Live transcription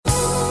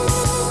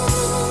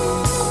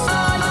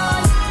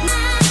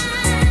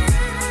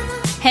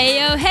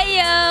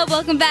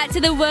welcome back to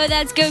the Whoa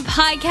That's Good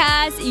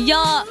podcast.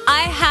 Y'all,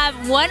 I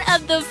have one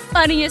of the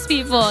funniest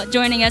people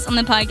joining us on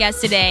the podcast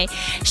today.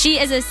 She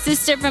is a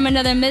sister from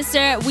another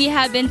mister. We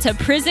have been to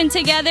prison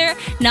together,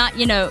 not,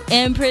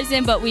 in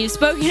prison, but we've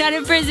spoken out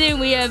of prison.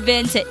 We have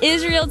been to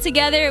Israel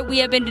together. We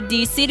have been to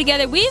DC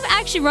together. We've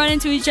actually run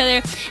into each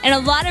other in a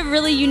lot of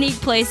really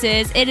unique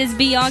places. It is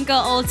Bianca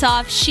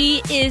Olthoff.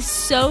 She is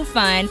so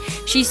fun.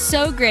 She's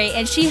so great,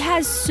 and she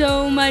has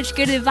so much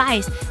good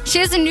advice. She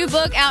has a new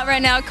book out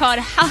right now called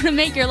How to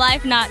Make Your Life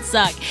Not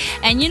Suck.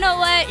 And you know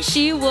what?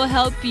 She will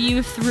help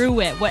you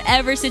through it,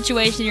 whatever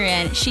situation you're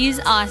in. She's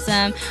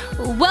awesome.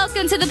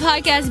 Welcome to the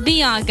podcast,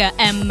 Bianca,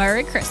 and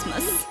Merry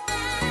Christmas.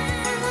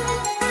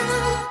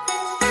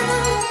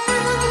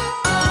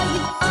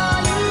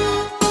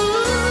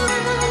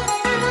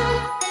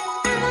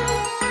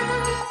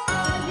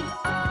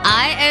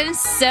 I am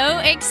so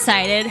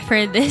excited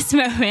for this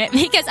moment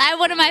because I have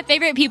one of my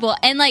favorite people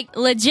and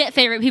legit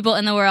favorite people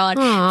in the world.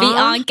 Aww.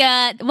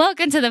 Bianca,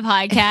 welcome to the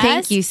podcast.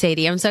 Thank you,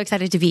 Sadie. I'm so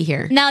excited to be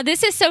here. Now,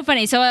 this is so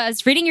funny. So I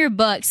was reading your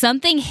book.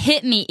 Something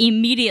hit me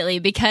immediately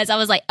because I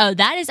was like, oh,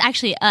 that is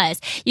actually us.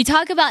 You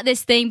talk about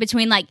this thing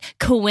between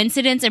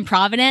coincidence and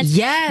providence.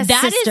 Yes,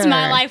 That sister. is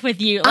my life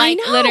with you. I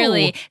know.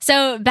 Literally.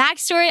 So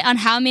backstory on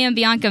how me and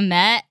Bianca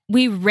met.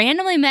 We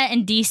randomly met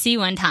in DC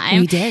one time.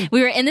 We did.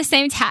 We were in the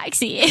same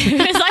taxi.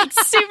 It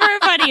was super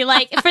funny,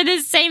 for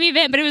this same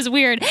event, but it was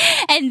weird.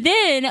 And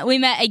then we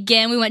met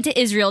again. We went to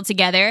Israel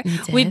together.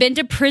 We've been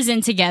to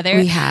prison together.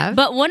 We have.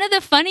 But one of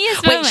the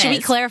funniest moments. Should we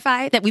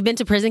clarify that we've been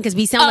to prison because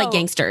we sound like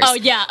gangsters? Oh,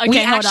 yeah. Okay, we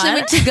hold actually on.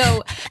 went to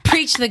go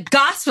preach the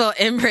gospel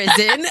in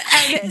prison.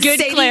 And Good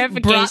Sadie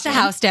clarification. brought the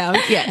house down.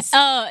 Yes.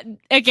 Oh,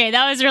 okay.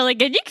 That was really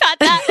good. You caught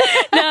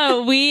that.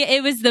 No,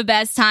 it was the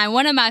best time.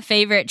 One of my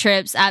favorite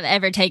trips I've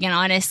ever taken,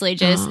 honestly.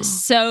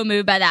 Just so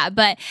moved by that.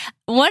 But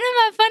one of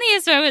my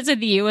funniest moments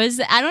with you was,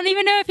 I don't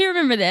even know if you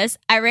remember this,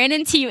 I ran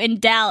into you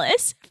in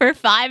Dallas for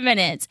 5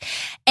 minutes.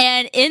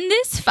 And in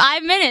this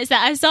 5 minutes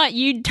that I saw,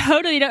 you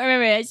totally don't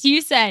remember this.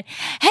 You said,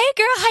 hey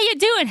girl, how you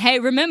doing? Hey,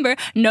 remember,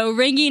 no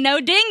ringy, no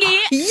dingy.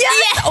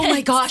 Yes! Oh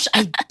my gosh.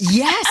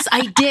 Yes,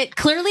 I did.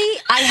 Clearly,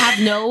 I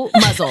have no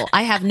muzzle.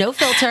 I have no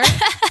filter.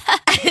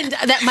 And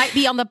that might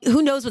be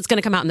who knows what's going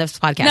to come out in this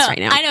podcast right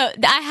now. I know.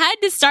 I had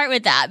to start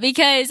with that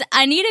because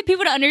I needed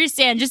people to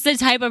understand just the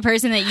type of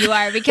person that you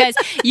are because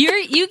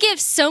you give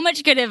so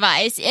much good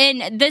advice.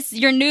 And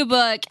your new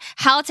book,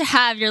 How to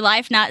Have Your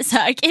Life Not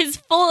Suck, is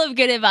full of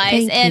good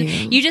advice. Thank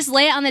you. You just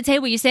lay it on the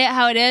table. You say it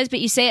how it is, but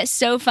you say it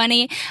so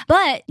funny.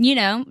 But,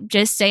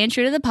 just staying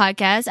true to the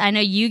podcast. I know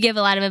you give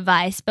a lot of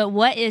advice, but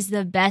what is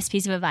the best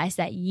piece of advice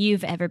that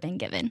you've ever been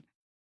given?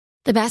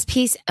 The best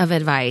piece of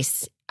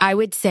advice, I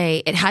would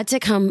say it had to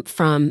come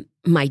from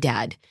my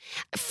dad.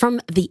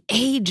 From the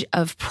age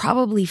of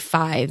probably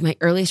 5, my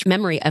earliest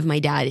memory of my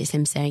dad is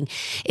him saying,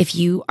 if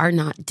you are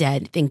not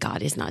dead, then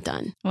God is not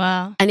done.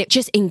 Wow. And it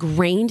just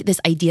ingrained this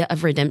idea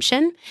of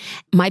redemption.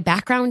 My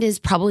background is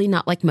probably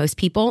not like most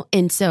people.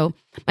 And so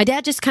my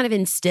dad just kind of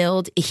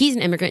instilled, he's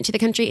an immigrant to the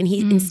country, and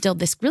he instilled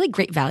this really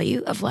great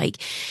value of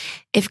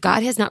if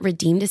God has not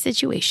redeemed a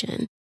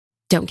situation,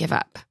 don't give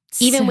up.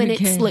 Even when it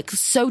looks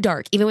so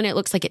dark, even when it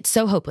looks like it's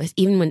so hopeless,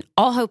 even when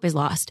all hope is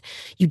lost,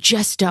 you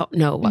just don't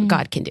know what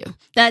God can do.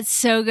 That's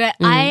so good.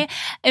 I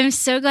am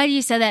so glad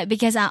you said that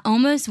because I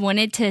almost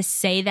wanted to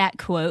say that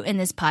quote in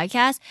this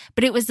podcast,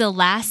 but it was the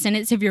last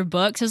sentence of your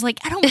book. So I was like,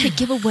 I don't want to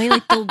give away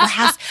the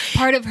last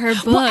part of her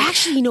book. Well,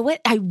 actually, you know what?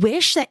 I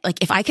wish that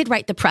if I could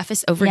write the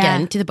preface over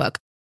again to the book.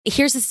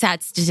 Here's a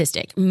sad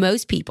statistic.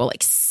 Most people,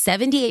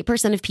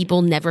 78% of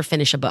people never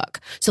finish a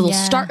book. So they'll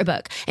start a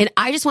book. And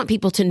I just want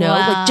people to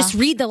know, just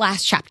read the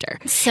last chapter.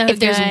 So if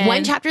there's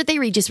one chapter that they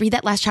read, just read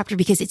that last chapter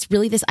because it's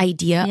really this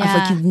idea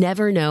of you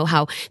never know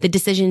how the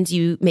decisions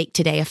you make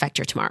today affect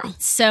your tomorrow.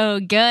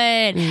 So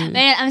good.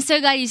 Man, I'm so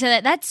glad you said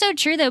that. That's so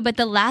true though. But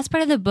the last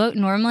part of the book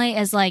normally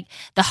is the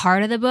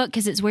heart of the book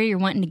because it's where you're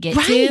wanting to get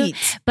to.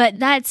 But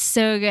that's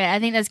so good. I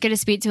think that's good to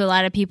speak to a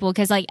lot of people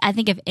because I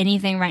think if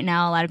anything right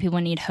now, a lot of people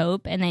need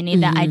hope and they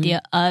need that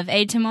idea of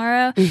a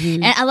tomorrow.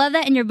 And I love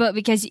that in your book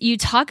because you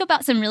talk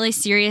about some really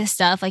serious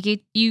stuff.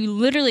 You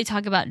literally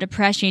talk about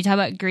depression, you talk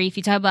about grief,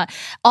 you talk about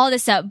all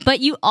this stuff, but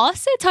you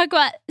also talk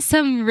about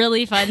some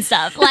really fun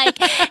stuff like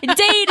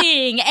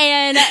dating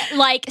and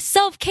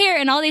self-care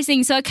and all these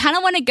things. So I kind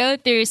of want to go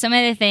through some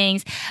of the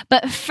things,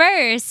 but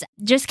first,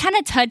 just kind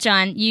of touch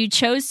on, you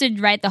chose to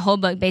write the whole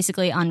book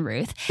basically on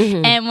Ruth.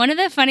 And one of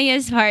the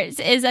funniest parts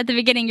is at the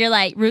beginning, you're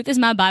like, Ruth is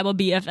my Bible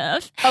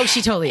BFF. Oh,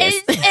 she totally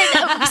is.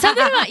 And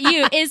something about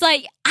you is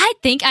I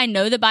think I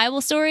know the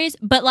Bible stories,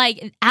 but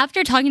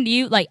after talking to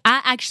you, I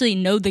actually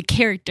know the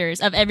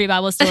characters of every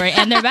Bible story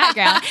and their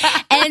background.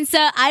 And so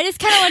I just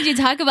kind of wanted you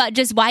to talk about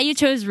just why you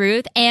chose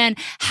Ruth and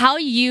how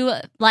you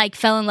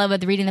fell in love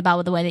with reading the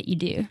Bible the way that you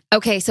do.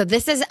 Okay, so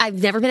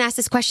I've never been asked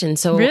this question,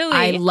 so really?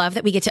 I love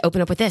that we get to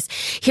open up with this.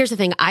 Here's the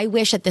thing. I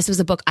wish that this was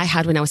a book I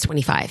had when I was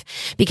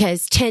 25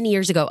 because 11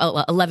 years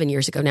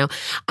ago now,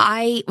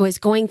 I was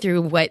going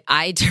through what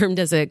I termed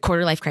as a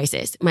quarter life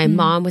crisis. My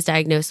mom was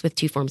diagnosed with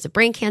 2 forms of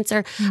brain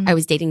cancer. I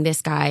was dating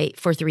this guy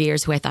for 3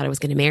 years who I thought I was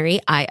going to marry.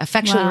 I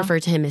affectionately refer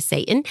to him as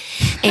Satan.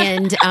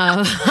 And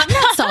I'm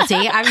not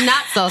salty.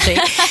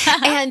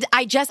 And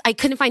I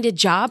couldn't find a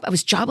job. I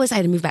was jobless. I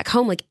had to move back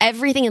home. Like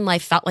everything in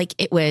life felt like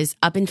it was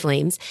up in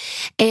flames.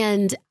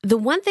 And the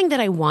one thing that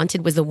I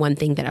wanted was the one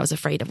thing that I was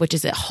afraid of, which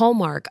is a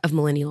hallmark of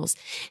millennials.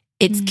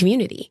 It's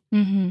community.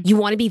 You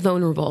want to be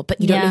vulnerable, but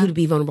you don't know who to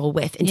be vulnerable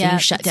with until you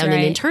shut down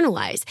and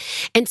internalize.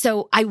 And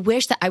so I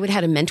wish that I would have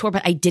had a mentor,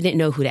 but I didn't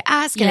know who to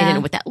ask and I didn't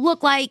know what that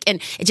looked like.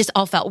 And it just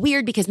all felt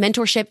weird because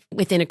mentorship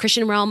within a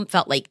Christian realm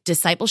felt like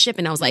discipleship.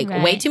 And I was like,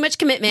 way too much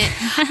commitment.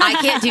 I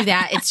can't do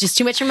that. It's just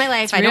too much for my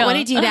life. I don't want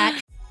to do that.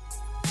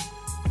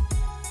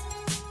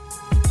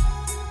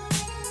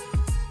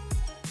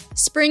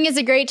 Spring is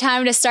a great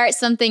time to start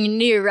something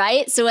new,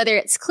 right? So whether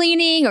it's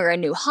cleaning or a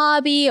new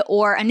hobby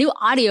or a new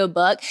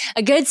audiobook,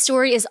 a good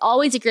story is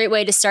always a great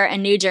way to start a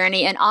new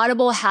journey, and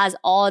Audible has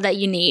all that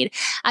you need.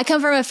 I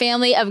come from a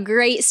family of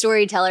great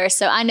storytellers,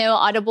 so I know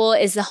Audible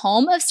is the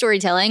home of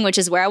storytelling, which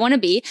is where I want to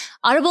be.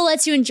 Audible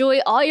lets you enjoy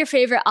all your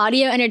favorite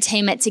audio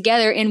entertainment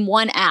together in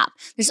one app.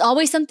 There's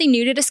always something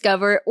new to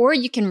discover, or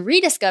you can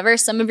rediscover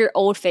some of your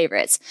old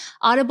favorites.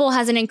 Audible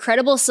has an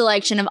incredible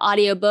selection of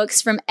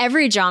audiobooks from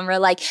every genre,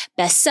 like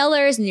bestsellers,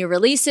 new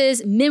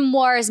releases,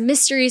 memoirs,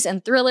 mysteries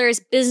and thrillers,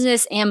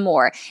 business, and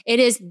more. It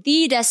is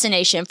the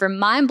destination for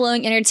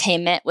mind-blowing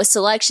entertainment with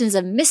selections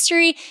of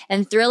mystery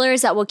and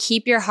thrillers that will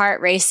keep your heart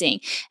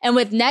racing. And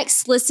with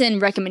Next Listen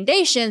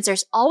recommendations,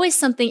 there's always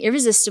something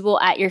irresistible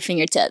at your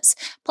fingertips.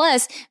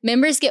 Plus,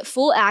 members get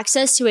full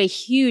access to a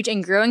huge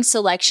and growing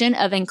selection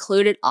of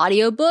included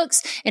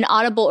audiobooks and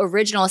Audible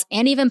originals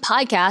and even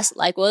podcasts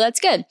like Well, That's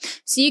Good.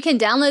 So you can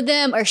download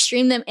them or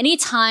stream them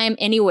anytime,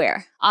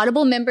 anywhere.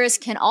 Audible members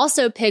can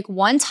also pick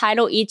one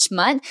title each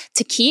month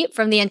to keep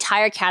from the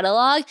entire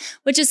catalog,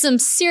 which is some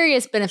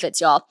serious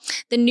benefits, y'all.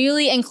 The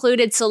newly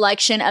included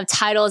selection of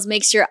titles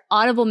makes your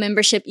Audible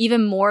membership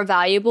even more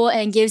valuable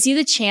and gives you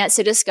the chance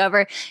to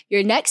discover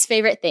your next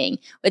favorite thing.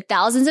 With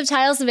thousands of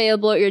titles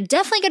available, you're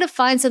definitely going to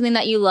find something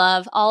that you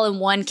love all in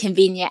one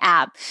convenient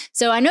app.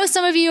 So I know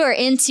some of you are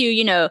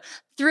into,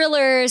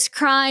 thrillers,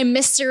 crime,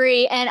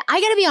 mystery, and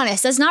I gotta be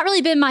honest, that's not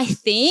really been my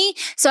thing.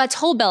 So I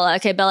told Bella,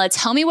 okay, Bella,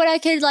 tell me what I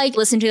could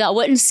listen to that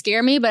wouldn't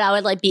scare me, but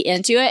I would be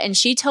into it. And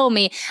she told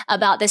me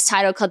about this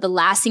title called The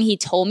Last Thing He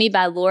Told Me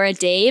by Laura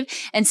Dave.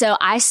 And so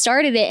I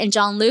started it and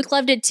John Luke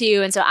loved it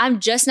too. And so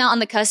I'm just now on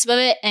the cusp of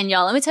it. And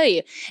y'all, let me tell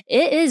you,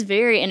 it is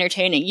very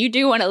entertaining. You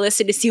do want to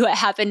listen to see what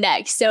happened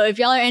next. So if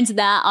y'all are into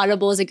that,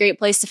 Audible is a great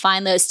place to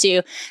find those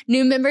too.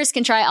 New members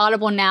can try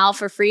Audible now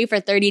for free for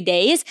 30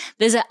 days.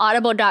 Visit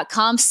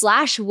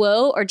audible.com/woe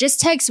or just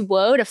text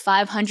WOE to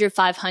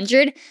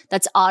 500-500.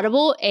 That's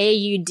Audible,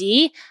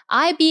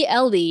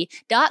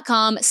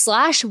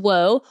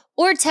 AUDIBLE.com/WOE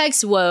or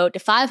text WOE to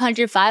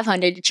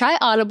 500-500 to try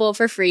Audible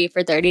for free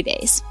for 30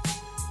 days.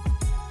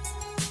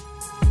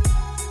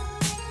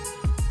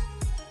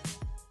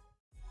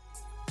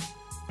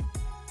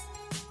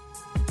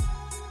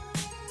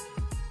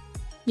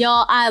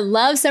 Y'all, I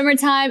love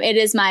summertime. It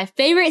is my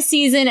favorite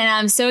season, and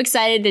I'm so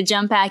excited to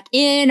jump back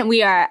in.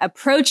 We are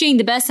approaching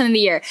the best time of the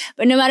year.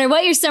 But no matter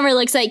what your summer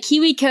looks like,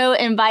 KiwiCo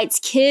invites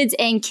kids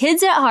and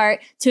kids at heart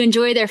to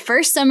enjoy their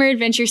first summer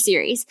adventure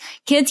series.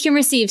 Kids can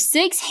receive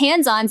 6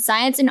 hands-on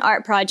science and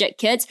art project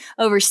kits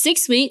over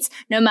 6 weeks,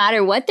 no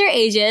matter what their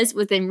age is,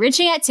 with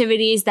enriching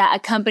activities that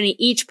accompany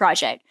each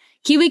project.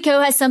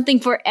 KiwiCo has something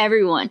for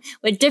everyone,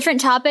 with different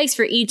topics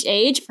for each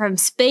age, from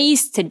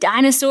space to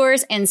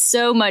dinosaurs and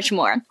so much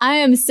more. I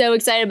am so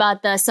excited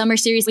about the summer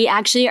series. We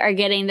actually are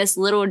getting this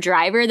little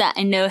driver that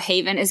I know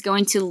Haven is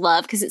going to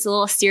love because it's a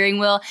little steering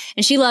wheel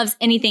and she loves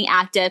anything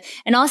active.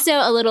 And also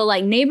a little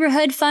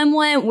neighborhood fun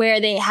one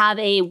where they have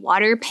a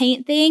water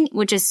paint thing,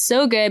 which is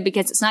so good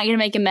because it's not going to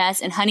make a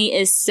mess. And Honey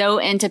is so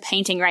into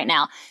painting right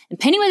now. And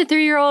painting with a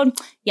 3-year-old,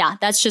 yeah,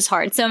 that's just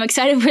hard. So I'm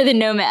excited for the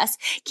no mess.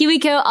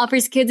 KiwiCo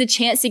offers kids a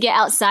chance to get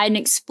outside and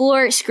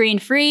explore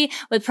screen-free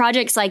with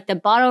projects like the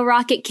Bottle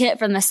Rocket Kit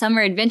from the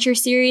Summer Adventure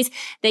series.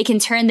 They can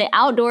turn the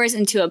outdoors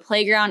into a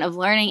playground of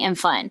learning and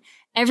fun.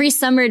 Every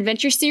summer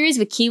adventure series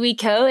with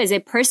KiwiCo is a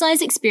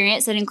personalized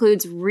experience that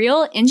includes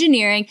real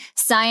engineering,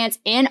 science,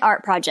 and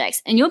art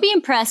projects. And you'll be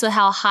impressed with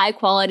how high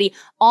quality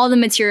all the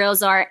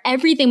materials are.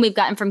 Everything we've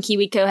gotten from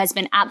KiwiCo has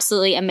been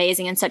absolutely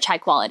amazing and such high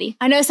quality.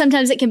 I know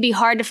sometimes it can be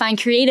hard to find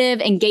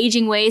creative,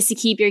 engaging ways to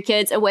keep your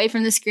kids away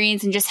from the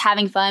screens and just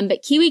having fun,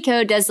 but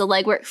KiwiCo does the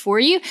legwork for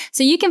you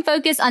so you can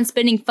focus on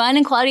spending fun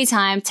and quality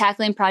time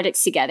tackling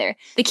projects together.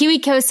 The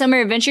KiwiCo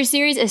Summer Adventure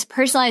Series is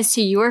personalized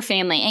to your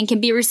family and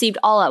can be received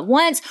all at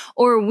once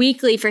or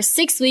weekly for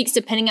 6 weeks,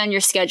 depending on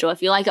your schedule.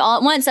 If you like it all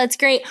at once, that's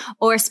great,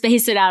 or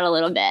space it out a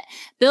little bit.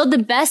 Build the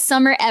best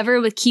summer ever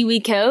with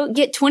KiwiCo.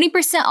 Get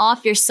 20%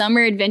 off your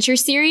summer adventure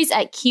series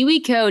at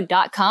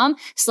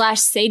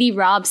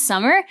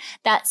kiwico.com/SadieRobSummer.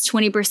 That's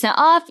 20%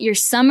 off your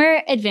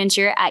summer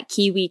adventure at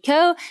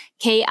KiwiCo,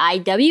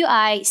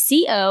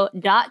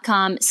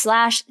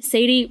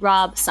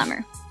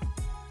 KiwiCo.com/SadieRobSummer.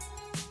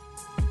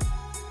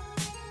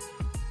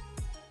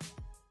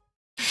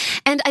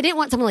 And I didn't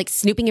want someone like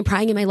snooping and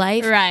prying in my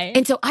life. Right.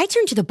 And so I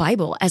turned to the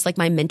Bible as like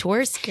my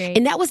mentors. Great.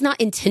 And that was not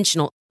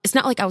intentional. It's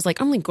not like I was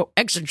like, I'm going to go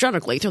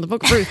exegetically through the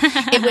book of Ruth.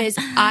 It was,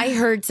 I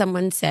heard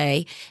someone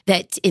say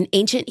that in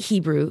ancient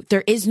Hebrew,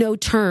 there is no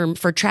term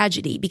for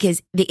tragedy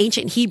because the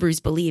ancient Hebrews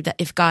believed that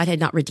if God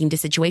had not redeemed a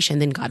situation,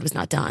 then God was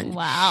not done.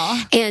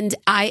 Wow. And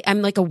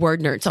I'm like a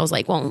word nerd. So I was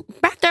like, well,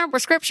 back there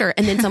with scripture.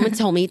 And then someone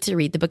told me to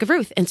read the book of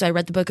Ruth. And so I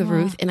read the book of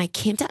Ruth and I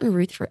camped out in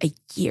Ruth for a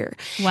year.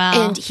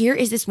 Wow. And here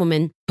is this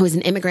woman who was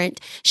an immigrant.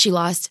 She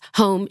lost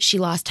home. She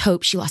lost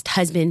hope. She lost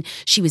husband.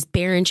 She was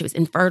barren. She was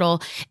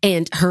infertile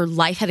and her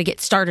life had to get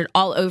started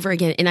all over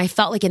again. And I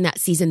felt like in that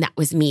season, that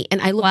was me.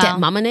 And I looked at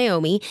Mama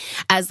Naomi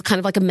as kind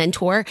of like a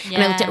mentor. Yeah.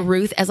 And I looked at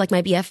Ruth as like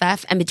my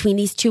BFF. And between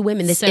these two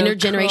women, this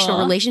intergenerational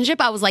relationship,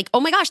 I was like,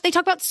 oh my gosh, they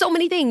talk about so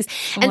many things.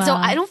 And so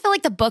I don't feel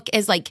like the book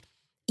is like,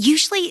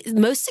 usually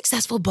most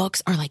successful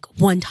books are like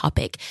one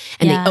topic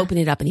and they open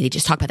it up and they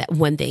just talk about that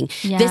one thing.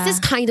 Yeah. This is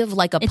kind of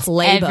like a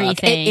playbook.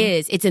 Everything. It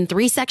is. It's in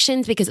 3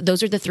 sections because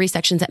those are the 3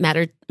 sections that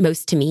matter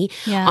most to me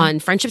on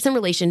friendships and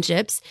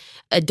relationships,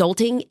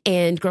 adulting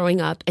and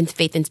growing up, and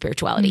faith and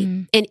spirituality.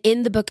 Mm-hmm. And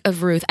in the book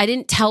of Ruth, I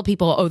didn't tell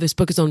people, oh, this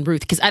book is on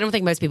Ruth because I don't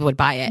think most people would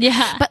buy it.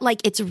 Yeah. But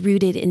like it's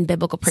rooted in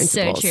biblical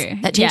principles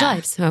that change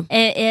lives. So.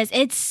 It is.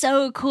 It's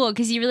so cool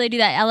because you really do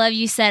that. I love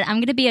you said, I'm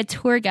going to be a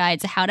tour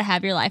guide to how to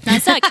have your life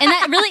not suck. And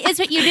that really is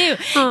what you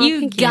do.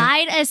 You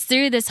guide us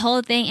through this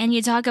whole thing and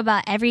you talk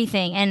about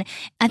everything. And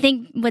I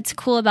think what's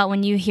cool about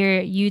when you hear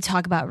you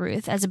talk about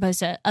Ruth as opposed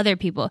to other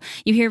people,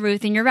 you hear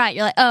Ruth and you're right.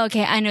 You're like, oh,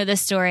 okay, I know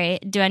this story.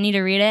 Do I need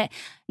to read it?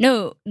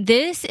 No,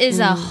 this is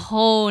a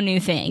whole new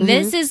thing. Mm-hmm.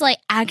 This is like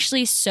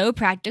actually so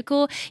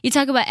practical. You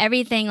talk about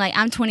everything. Like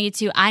I'm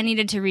 22. I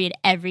needed to read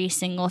every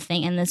single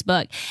thing in this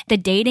book. The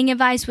dating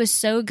advice was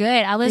so good.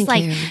 I was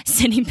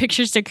sending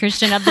pictures to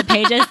Christian of the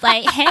pages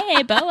like,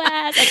 hey,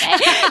 Boaz. Okay.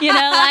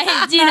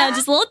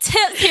 Just little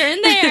tips here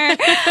and there.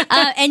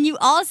 And you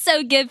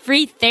also give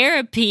free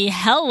therapy.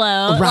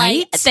 Hello. Right.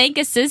 Like, thank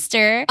a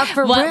sister.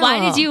 For real.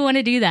 Why did you want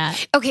to do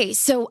that? Okay.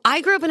 So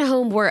I grew up in a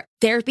home where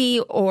therapy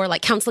or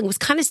like counseling was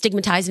kind of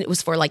stigmatized and it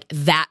was for like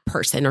that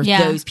person or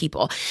those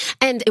people.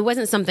 And it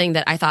wasn't something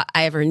that I thought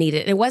I ever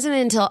needed. And it wasn't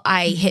until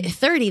I hit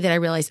 30 that I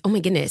realized, oh my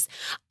goodness,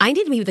 I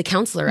need to be with a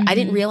counselor. Mm-hmm. I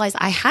didn't realize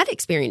I had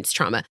experienced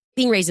trauma.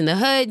 Being raised in the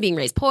hood, being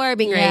raised poor,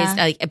 being raised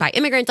by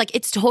immigrants, like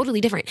it's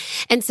totally different.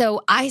 And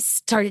so I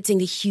started seeing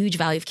the huge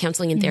value of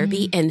counseling and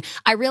therapy. And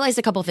I realized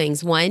a couple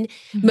things. One,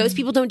 most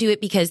people don't do it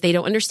because they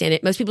don't understand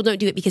it. Most people don't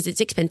do it because it's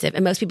expensive.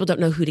 And most people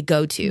don't know who to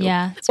go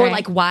to or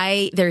like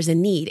why there's a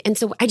need. And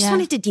so I just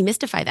wanted to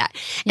demystify that.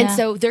 And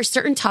so there's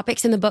certain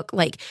topics in the book,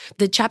 like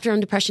the chapter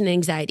on depression and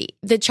anxiety,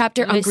 the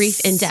chapter on grief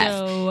and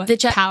death.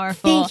 The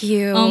powerful. Thank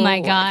you. Oh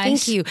my gosh.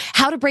 Thank you.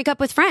 How to break up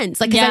with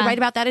friends. Like, because I write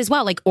about that as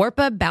well. Like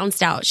Orpah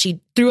bounced out.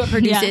 She threw up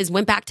her deuces,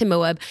 went back to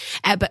Moab,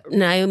 but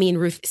Naomi and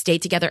Ruth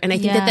stayed together. And I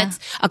think that that's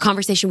a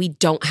conversation we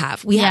don't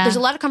have. There's a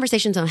lot of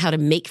conversations on how to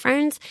make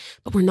friends,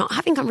 but we're not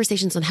having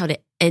conversations on how to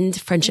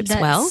end friendships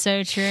well. That's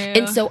so true.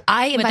 And so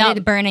I invited,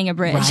 without burning a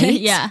bridge.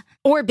 Right?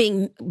 Or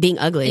being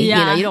ugly. You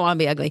know, you don't want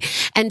to be ugly.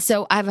 And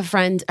so I have a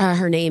friend,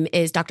 her name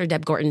is Dr.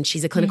 Deb Gorton.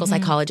 She's a clinical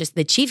psychologist,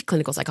 the chief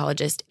clinical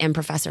psychologist and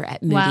professor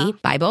at Moody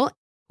Bible.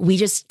 We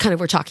just kind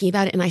of were talking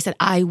about it. And I said,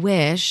 I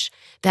wish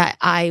that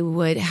I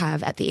would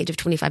have at the age of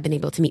 25 been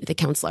able to meet with a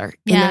counselor.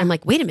 And then I'm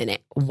like, wait a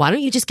minute, why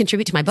don't you just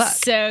contribute to my book?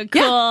 So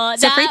cool. Yeah.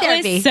 So free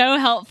therapy. Was so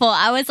helpful.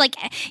 I was like,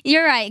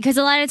 you're right. Because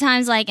a lot of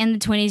times like in the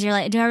 20s, you're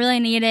like, do I really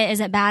need it?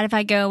 Is it bad if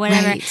I go?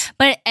 Whatever. Right.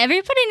 But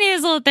everybody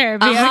needs a little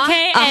therapy,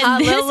 okay?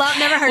 And little love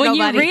never hurt when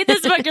nobody. You read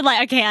this book, you're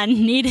like, okay, I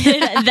needed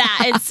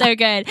that. It's so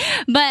good.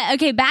 But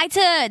okay, back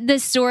to the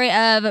story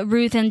of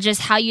Ruth and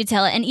just how you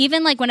tell it. And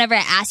even like whenever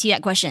I ask you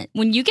that question,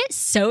 when you get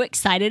so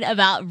excited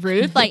about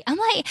Ruth, like I'm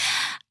like,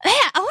 man,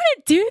 I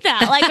want to do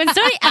that. Like when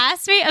somebody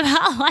asks me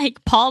about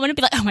like Paul, I want to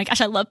be like, oh my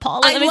gosh, I love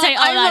Paul. Like, let me tell you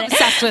all about it.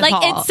 Obsessed with like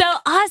Paul. It's so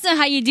awesome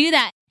how you do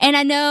that. And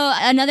I know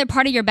another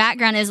part of your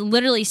background is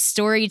literally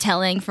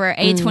storytelling for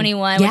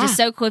A21, which is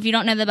so cool. If you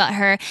don't know that about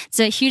her, it's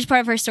a huge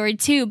part of her story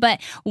too.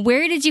 But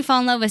where did you fall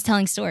in love with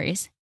telling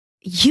stories?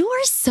 You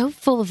are so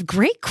full of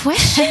great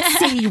questions,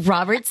 Sadie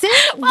Robertson.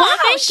 Wow,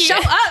 show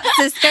up,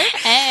 sister.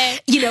 Hey.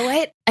 You know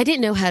what? I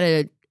didn't know how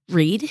to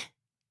read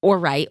or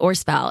write or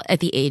spell at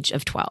the age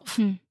of 12.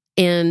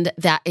 And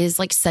that is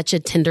like such a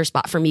tender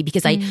spot for me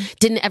because I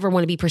didn't ever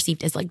want to be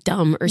perceived as like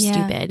dumb or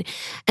stupid.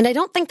 And I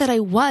don't think that I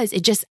was.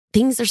 It just,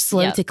 things are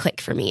slow to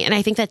click for me. And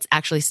I think that's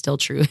actually still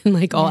true in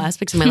like all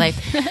aspects of my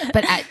life.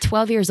 But at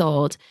 12 years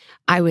old,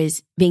 I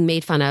was being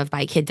made fun of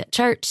by kids at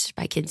church,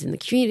 by kids in the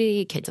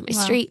community, kids on my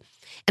street.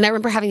 And I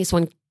remember having this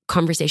one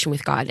conversation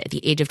with God at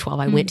the age of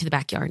 12. I went to the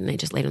backyard and I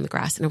just laid on the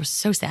grass and I was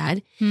so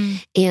sad.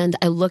 And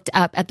I looked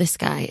up at the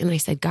sky and I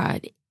said,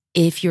 God,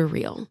 if you're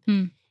real,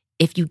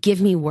 if you give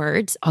me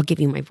words, I'll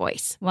give you my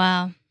voice.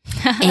 Wow.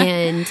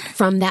 And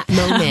from that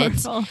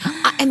moment,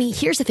 I mean,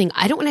 here's the thing.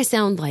 I don't want to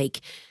sound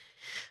like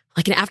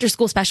like an after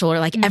school special or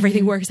like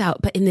everything works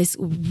out. But in this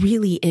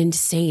really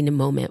insane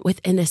moment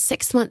within a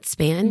 6-month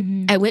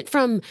span, I went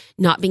from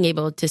not being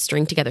able to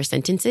string together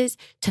sentences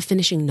to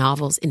finishing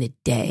novels in a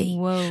day.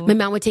 Whoa. My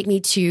mom would take me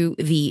to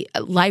the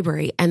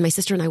library and my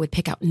sister and I would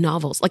pick out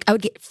novels. Like I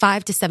would get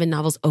 5 to 7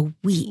 novels a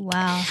week.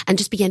 Wow. And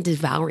just began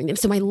devouring them.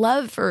 So my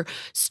love for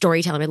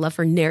storytelling, my love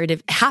for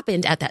narrative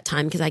happened at that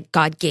time because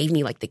God gave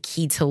me like the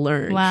key to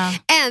learn. Wow.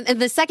 And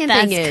the second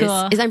thing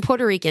is I'm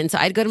Puerto Rican. So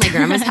I'd go to my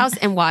grandma's house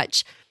and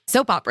watch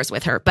soap operas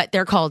with her, but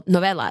they're called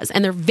novelas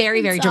and they're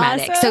very, very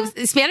dramatic. Awesome.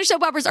 So Spanish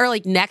soap operas are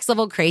like next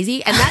level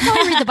crazy. And that's how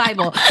I read the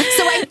Bible. So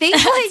I think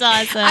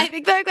I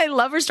think that my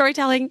love for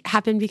storytelling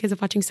happened because of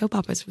watching soap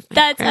operas with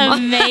my grandma.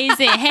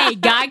 Amazing. Hey,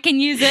 God can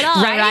use it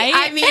all, right?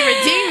 I mean,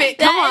 redeem it.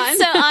 Come on.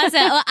 So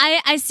awesome. Well,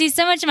 I see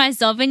so much of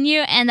myself in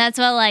you. And that's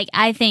what like,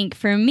 I think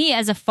for me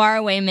as a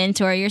faraway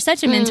mentor, you're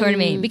such a mentor to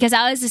me because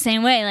I was the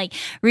same way. Like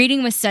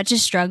reading was such a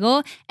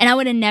struggle and I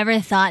would have never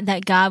thought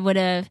that God would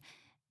have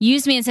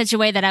used me in such a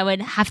way that I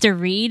would have to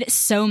read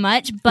so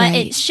much, but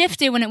it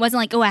shifted when it wasn't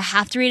like, oh, I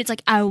have to read. It's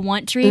like, I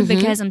want to read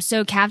because I'm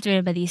so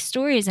captivated by these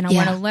stories and I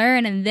want to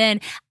learn. And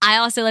then I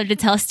also love to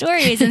tell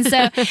stories. And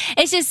so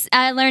it's just,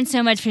 I learned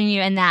so much from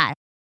you in that.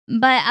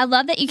 But I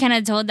love that you kind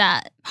of told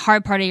that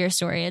hard part of your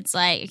story. It's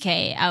like,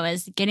 okay, I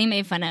was getting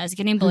made fun of, I was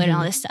getting bullied and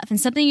all this stuff. And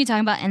something you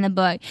talk about in the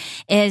book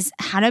is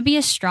how to be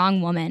a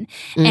strong woman.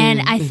 And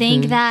I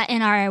think that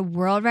in our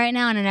world right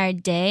now and in our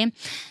day,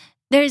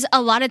 there's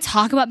a lot of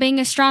talk about being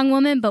a strong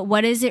woman, but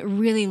what does it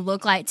really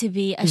look like to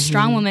be a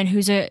strong woman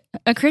who's a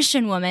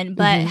Christian woman,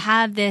 but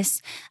have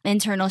this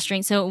internal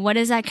strength? So what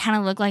does that kind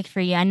of look like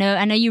for you? I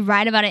know you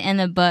write about it in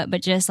the book,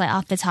 but just like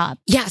off the top.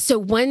 Yeah. So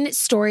one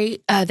story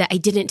that I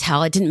didn't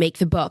tell, I didn't make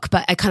the book,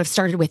 but I kind of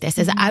started with this,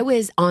 is I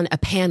was on a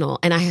panel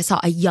and I saw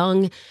a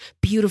young,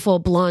 beautiful,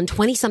 blonde,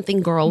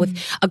 20-something girl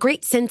with a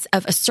great sense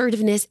of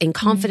assertiveness and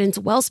confidence,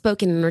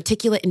 well-spoken and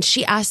articulate. And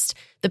she asked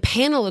the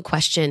panel a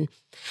question,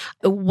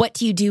 what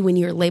do you do when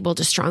you're labeled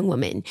a strong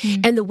woman?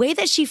 And the way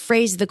that she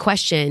phrased the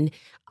question,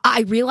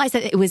 I realized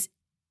that it was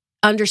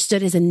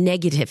understood as a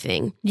negative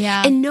thing.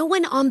 Yeah. And no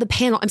one on the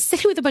panel, I'm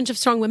sitting with a bunch of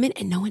strong women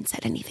and no one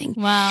said anything.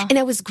 Wow. And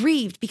I was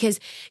grieved because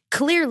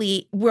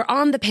clearly we're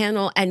on the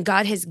panel and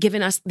God has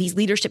given us these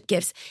leadership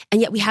gifts.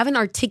 And yet we haven't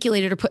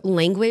articulated or put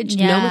language,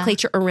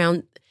 nomenclature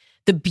around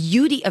the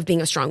beauty of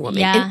being a strong woman.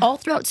 Yeah. And all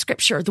throughout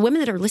scripture, the women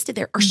that are listed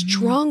there are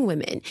strong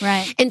women.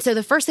 Right. And so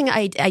the first thing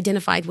I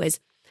identified was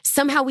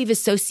somehow we've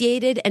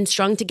associated and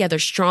strung together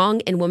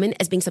strong and woman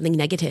as being something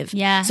negative.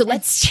 Yeah. So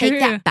let's take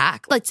that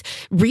back. Let's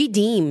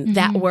redeem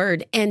that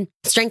word. And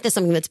strength is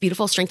something that's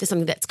beautiful. Strength is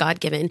something that's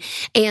God-given.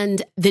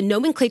 And the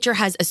nomenclature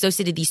has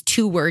associated these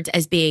two words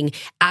as being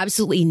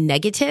absolutely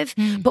negative.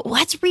 But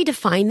let's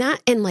redefine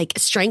that and like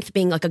strength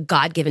being like a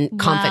God-given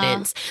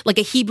confidence, like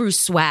a Hebrew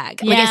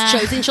swag. Like as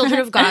chosen children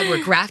of God,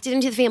 we're grafted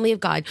into the family of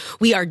God.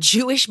 We are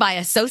Jewish by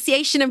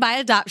association and by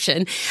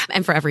adoption.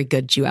 And for every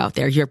good Jew out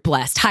there, you're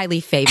blessed, highly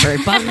favored.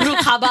 Baruch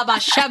haba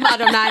b'Shem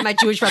Adonai, my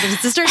Jewish brothers and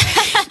sisters.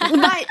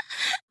 But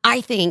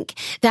I think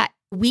that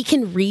we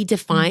can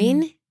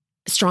redefine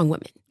strong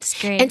women. It's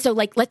great. And so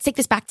like, let's take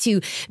this back to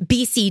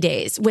BC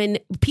days when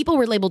people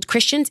were labeled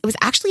Christians. It was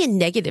actually a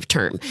negative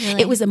term.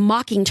 Really? It was a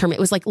mocking term. It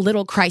was like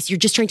little Christ. You're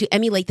just trying to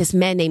emulate this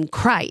man named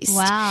Christ.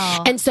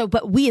 Wow. And so,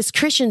 but we as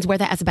Christians wear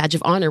that as a badge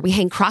of honor. We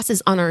hang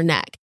crosses on our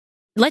neck.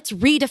 Let's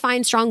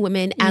redefine strong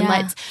women and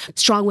let's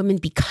strong women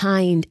be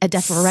kind and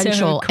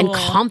deferential and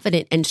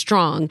confident and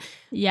strong.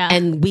 Yeah.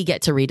 And we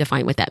get to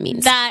redefine what that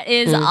means. That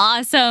is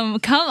awesome.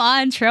 Come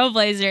on,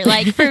 Trailblazer.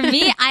 Like for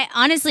me, I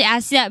honestly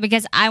asked you that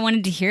because I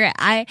wanted to hear it.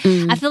 I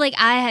feel like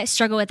I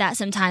struggle with that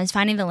sometimes,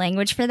 finding the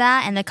language for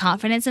that and the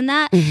confidence in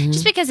that,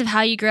 just because of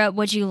how you grew up,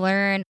 what you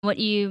learn, what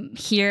you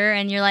hear,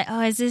 and you're like, oh,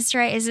 is this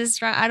right? Is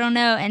this right? I don't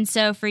know. And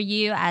so for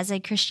you as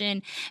a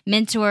Christian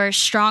mentor,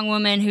 strong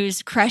woman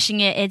who's crushing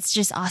it, it's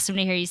just awesome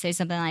to hear you say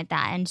something like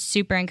that and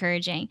super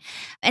encouraging.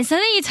 And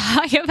something you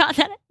talk about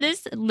that,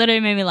 this literally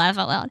made me laugh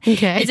out loud.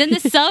 Okay. It's in the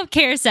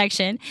self-care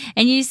section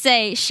and you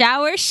say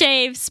shower,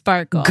 shave,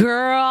 sparkle.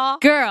 Girl,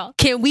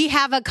 can we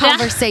have a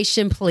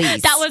conversation,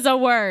 please? That was a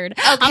word.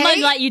 Okay. I'm going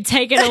to let you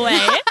take it away.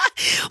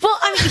 Well,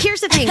 I mean,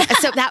 here's the thing.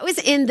 So that was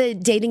in the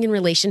dating and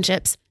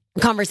relationships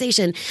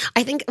conversation.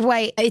 I think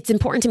why it's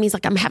important to me is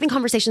like I'm having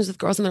conversations with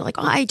girls and they're like,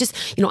 oh, I just,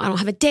 I don't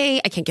have a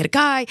date. I can't get a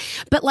guy.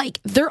 But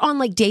like they're on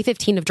like day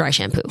 15 of dry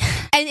shampoo.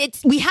 And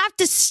we have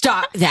to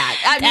stop that.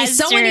 I mean,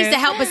 someone needs to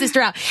help a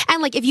sister out.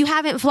 And like if you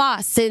haven't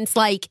flossed since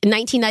like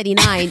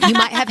 1999, you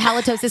might have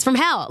halitosis from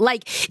hell.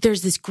 Like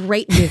there's this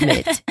great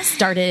movement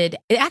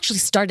it actually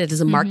started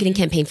as a marketing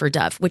campaign for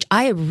Dove, which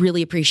I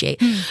really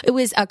appreciate. It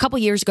was a couple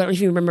years ago. I don't know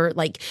if you remember,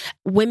 like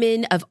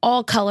women of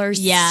all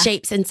colors,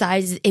 shapes and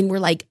sizes, and we're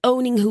like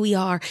owning who we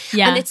are.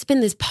 And it's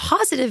been this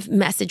positive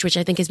message, which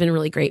I think has been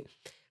really great.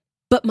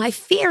 But my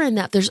fear in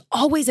that there's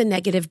always a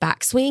negative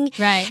backswing.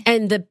 Right.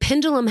 And the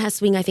pendulum has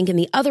swing, I think, in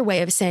the other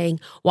way of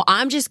saying, well,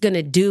 I'm just going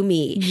to do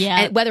me.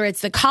 Yeah. And whether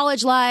it's the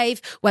college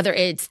life, whether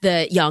it's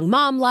the young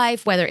mom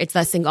life, whether it's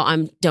the single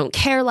don't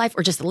care life,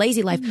 or just the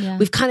lazy life,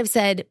 we've kind of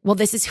said, well,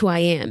 this is who I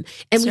am.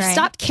 And we've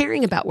stopped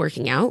caring about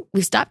working out.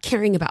 We've stopped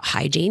caring about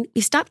hygiene.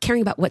 We've stopped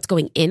caring about what's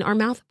going in our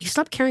mouth. We've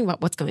stopped caring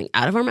about what's going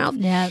out of our mouth.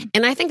 Yeah.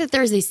 And I think that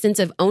there's a sense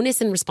of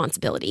onus and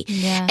responsibility.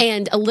 Yeah.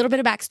 And a little bit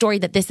of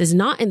backstory that this is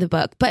not in the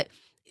book, but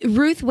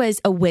Ruth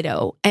was a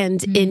widow.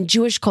 And in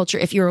Jewish culture,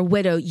 if you're a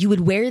widow, you would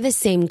wear the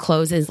same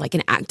clothes as like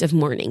an act of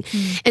mourning.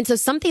 And so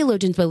some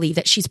theologians believe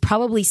that she's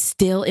probably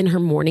still in her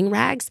mourning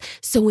rags.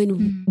 So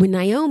when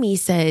Naomi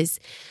says,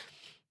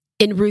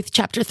 in Ruth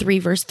chapter 3,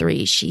 verse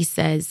 3, she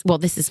says, well,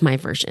 this is my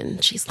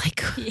version. She's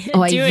like,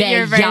 Oy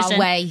vey,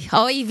 Yahweh.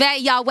 Oy vey,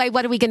 Yahweh,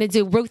 what are we going to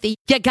do? Ruthie,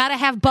 you got to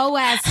have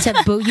Boaz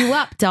to boo you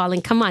up,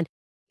 darling. Come on.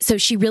 So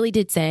she really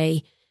did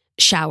say,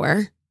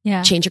 shower,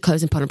 change your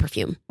clothes, and put on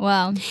perfume.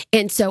 Wow.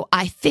 And so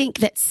I think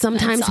that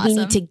sometimes we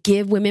need to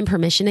give women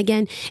permission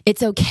again.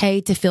 It's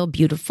okay to feel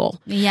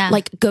beautiful. Yeah.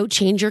 Like, go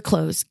change your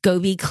clothes, go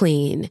be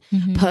clean,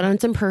 put on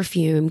some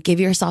perfume, give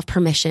yourself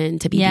permission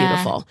to be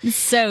beautiful.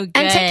 So good.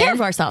 And take care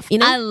of ourselves, you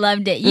know? I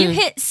loved it. You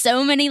hit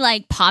so many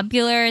like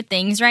popular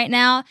things right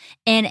now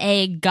in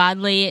a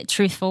godly,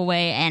 truthful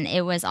way. And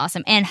it was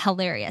awesome and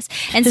hilarious.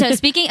 And so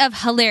speaking of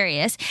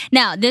hilarious,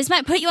 now this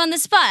might put you on the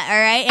spot. All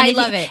right. And I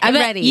love it. I'm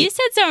ready. You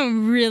said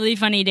some really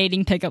funny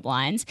dating pickup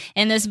lines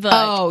in this book.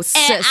 Oh,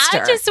 sister. And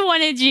I just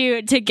wanted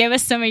you to give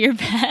us some of your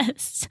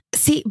best.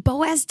 See,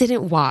 Boaz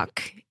didn't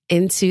walk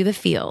into the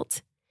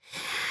field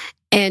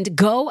and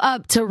go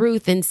up to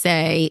Ruth and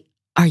say,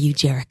 are you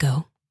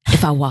Jericho?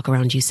 If I walk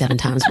around you 7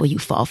 times, will you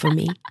fall for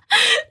me?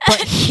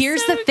 But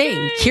here's the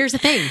thing. Here's the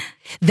thing.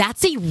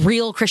 That's a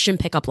real Christian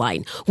pickup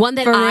line. One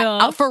that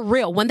for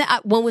real. One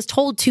was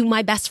told to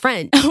my best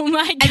friend. Oh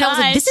my gosh. And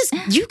I was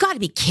like, you got to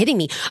be kidding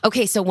me.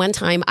 Okay. So one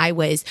time I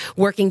was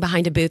working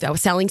behind a booth. I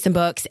was selling some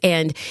books,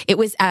 and it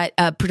was at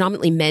a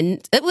predominantly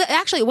it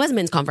was a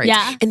men's conference.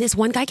 Yeah. And this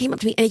one guy came up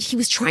to me and he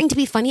was trying to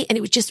be funny, and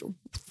it was just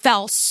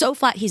fell so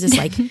flat. He's just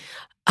like,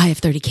 I have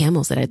 30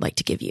 camels that I'd like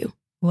to give you.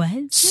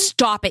 What?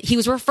 Stop it. He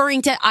was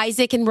referring to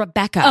Isaac and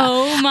Rebecca.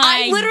 Oh my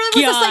I literally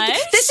was just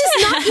like, this is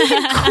not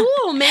even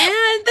cool,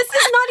 man. This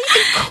is not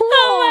even cool.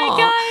 Oh my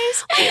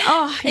gosh.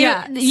 Oh,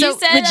 yeah. You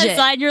said legit. That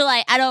slide, you're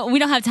like, we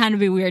don't have time to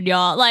be weird,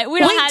 y'all. Like, we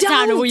don't have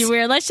time to be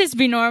weird. Let's just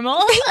be normal.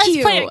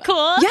 Let's play it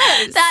cool.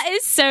 Yes. That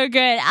is so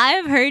good. I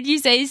have heard you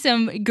say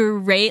some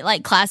great,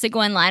 like, classic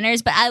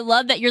one-liners, but I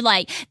love that you're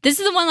like, this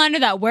is the one-liner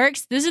that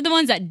works. This is the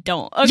ones that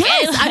don't. Okay?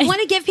 Yes. Like, I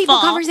want to give people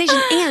conversation.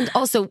 And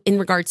also in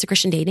regards to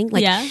Christian dating,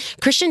 like,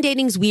 Christian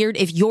dating's weird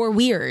if you're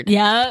weird.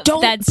 Yeah,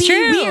 don't that's be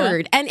true.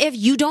 weird. And if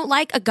you don't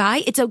like a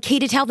guy, it's okay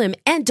to tell them.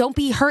 And don't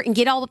be hurt and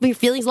get all of your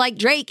feelings like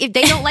Drake if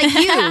they don't like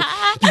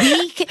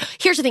you.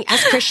 Here's the thing: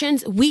 as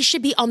Christians, we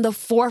should be on the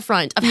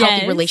forefront of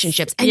healthy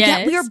relationships, and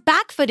yet we are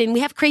backfooted and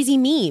we have crazy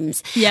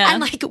memes. Yeah, and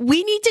like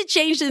we need to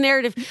change the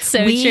narrative.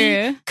 So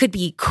we could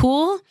be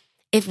cool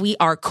if we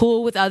are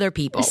cool with other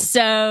people.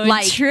 So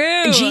like,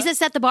 true. Jesus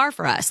set the bar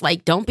for us.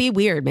 Like, don't be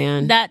weird,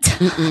 man.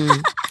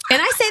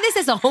 And I say this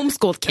as a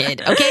homeschooled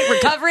kid, okay?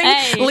 Recovering,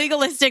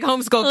 legalistic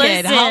homeschool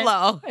kid.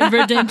 Hello.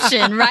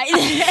 Redemption, right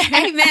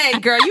there.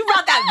 Amen, girl. You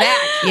brought that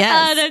back.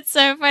 Yes. Oh, that's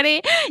so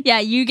funny. Yeah,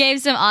 you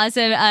gave some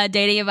awesome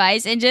dating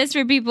advice. And just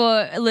for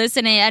people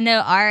listening, I know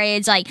our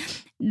age, like,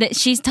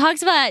 she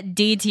talks about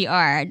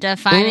DTR,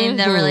 defining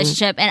the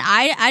relationship. And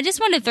I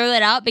just want to throw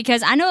that out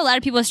because I know a lot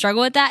of people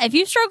struggle with that. If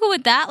you struggle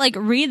with that, like,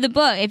 read the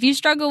book. If you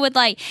struggle with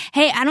like,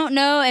 hey, I don't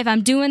know if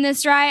I'm doing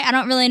this right, I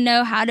don't really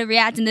know how to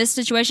react in this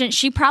situation,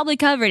 she probably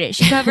covered it.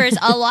 She covers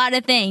a lot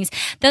of things.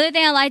 The other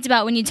thing I liked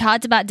about when you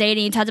talked about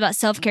dating, you talked about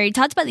self-care, you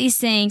talked about these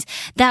things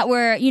that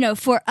were, you know,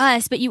 for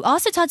us, but you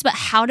also talked about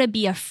how to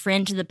be a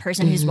friend to the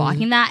person who's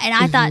walking that. And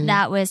I thought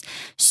that was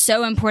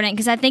so important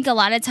because I think a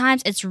lot of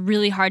times it's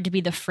really hard to be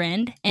the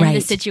friend in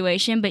the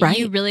situation, but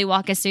you really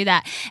walk us through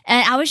that.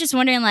 And I was just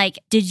wondering, like,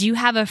 did you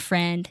have a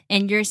friend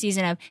in your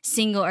season of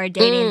single or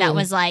dating that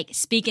was like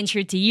speaking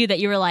truth to you that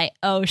you were like,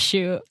 oh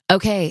shoot?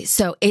 Okay,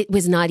 so it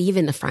was not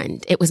even a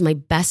friend. It was my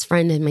best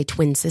friend and my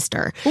twin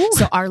sister. Ooh.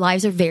 So our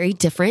lives are very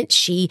different.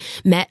 She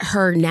met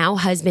her now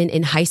husband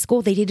in high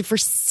school. They dated for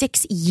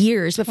 6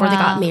 years before they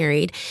got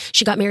married.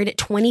 She got married at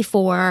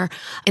 24,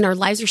 and our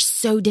lives are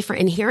so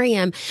different. And here I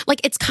am.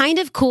 Like, it's kind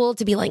of cool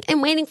to be like,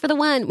 I'm waiting for the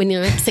one when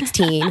you're like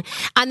 16.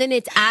 And then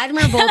it's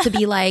admirable to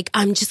be like,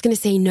 I'm just going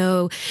to say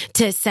no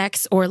to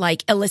sex or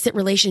like illicit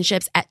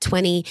relationships at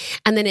 20.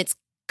 And then it's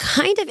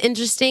kind of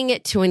interesting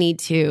at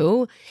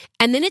 22.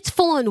 And then it's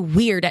full on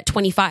weird at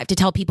 25 to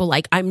tell people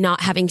like, I'm not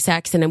having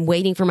sex and I'm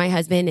waiting for my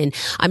husband and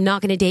I'm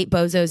not going to date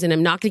bozos and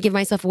I'm not going to give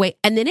myself away.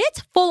 And then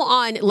it's full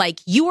on like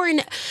you are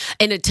in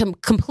a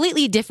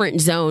completely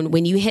different zone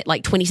when you hit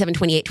like 27,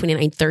 28,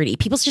 29, 30.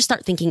 People just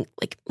start thinking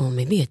like, well,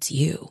 maybe it's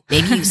you.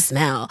 Maybe you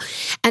smell.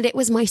 And it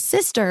was my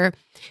sister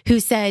who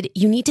said,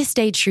 you need to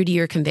stay true to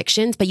your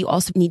convictions, but you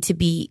also need to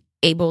be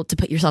able to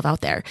put yourself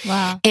out there.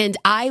 Wow. And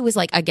I was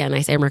like, again,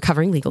 I say I'm a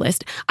recovering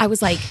legalist. I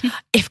was like,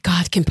 if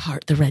God can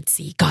part the Red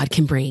Sea, God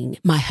can bring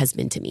my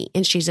husband to me.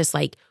 And she's just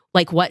like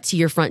what, to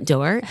your front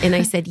door? And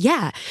I said,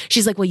 yeah.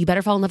 She's like, well, you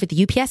better fall in love with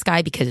the UPS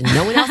guy because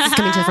no one else is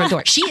coming to the front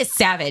door. She is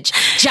savage.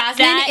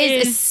 Jasmine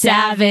is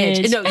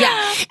savage. No,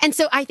 yeah. And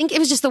so I think it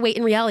was just the weight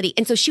in reality.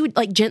 And so she would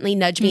like gently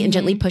nudge me and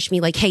gently push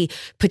me like, hey,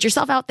 put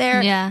yourself out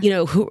there. Yeah. You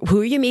know, who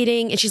are you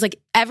meeting? And she's like,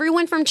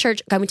 everyone from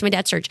church, I went to my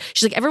dad's church.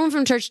 She's like, everyone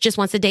from church just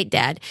wants to date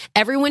dad.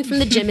 Everyone from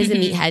the gym is a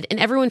meathead. And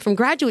everyone from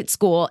graduate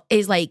school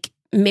is like,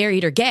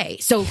 married or gay.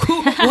 So you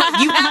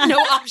have no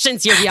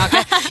options here,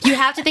 Bianca. You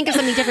have to think of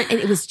something different. And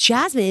it was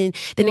Jasmine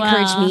that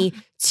encouraged me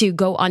to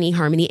go on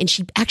eHarmony, and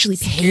she actually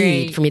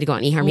paid for me to go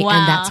on eHarmony. Wow.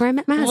 And that's where I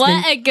met my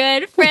husband. What a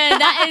good friend.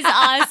 That is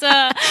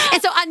awesome.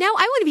 And so now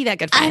I want to be that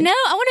good friend. I know.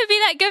 I want to be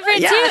that good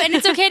friend too. And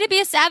it's okay to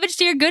be a savage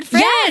to your good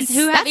friends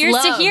who have ears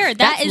to hear.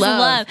 That is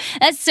love.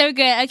 That's so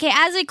good. Okay,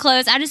 as we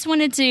close, I just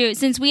wanted to,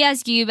 since we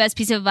asked you best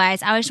piece of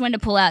advice, I just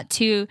wanted to pull out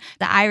two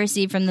that I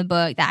received from the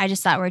book that I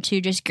just thought were two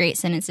just great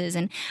sentences.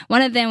 And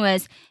one of them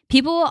was,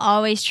 people will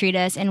always treat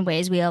us in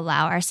ways we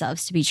allow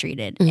ourselves to be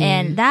treated.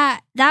 And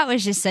that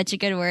was just such a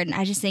good word. And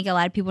I just think a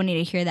lot of people need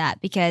to hear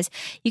that, because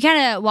you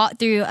kind of walk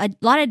through a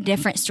lot of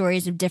different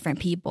stories of different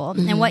people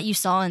and what you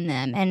saw in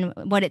them and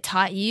what it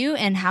taught you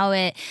and how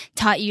it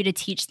taught you to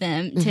teach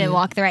them to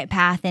walk the right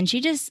path. And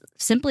she just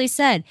simply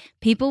said,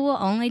 people will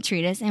only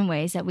treat us in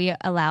ways that we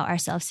allow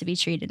ourselves to be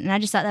treated. And I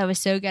just thought that was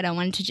so good. I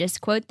wanted to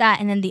just quote that.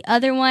 And then the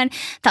other one,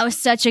 that was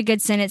such a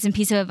good sentence and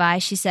piece of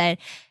advice. She said,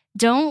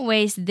 don't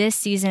waste this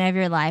season of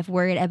your life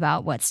worried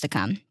about what's to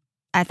come.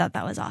 I thought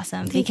that was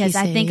awesome, because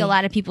I think a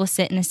lot of people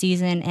sit in a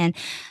season, and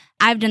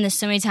I've done this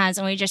so many times,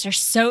 and we just are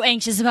so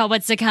anxious about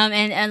what's to come.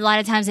 And a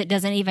lot of times it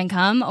doesn't even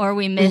come, or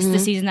we miss the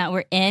season that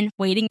we're in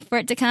waiting for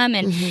it to come.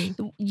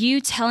 And you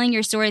telling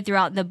your story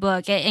throughout the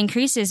book, it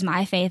increases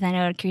my faith. I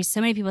know it increases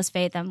so many people's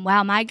faith. And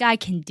wow, my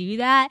God can do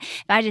that.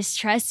 If I just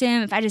trust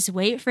him, if I just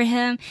wait for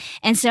him.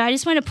 And so I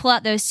just want to pull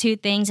out those two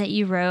things that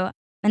you wrote.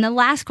 And the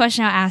last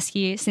question I'll ask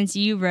you, since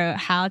you wrote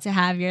How to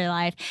Have Your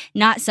Life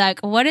Not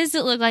Suck, what does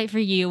it look like for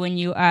you when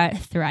you are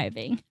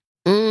thriving?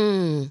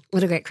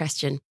 What a great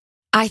question.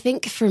 I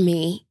think for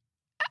me,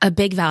 a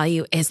big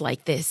value is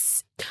like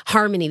this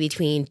harmony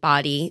between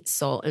body,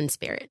 soul, and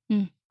spirit.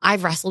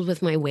 I've wrestled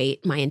with my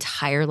weight my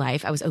entire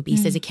life. I was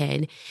obese as a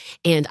kid,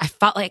 and I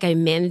felt like I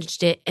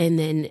managed it, and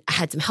then I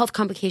had some health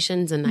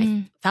complications, and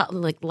I felt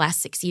like the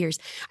last 6 years,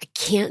 I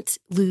can't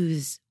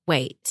lose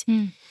weight.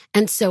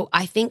 And so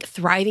I think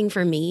thriving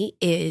for me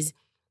is,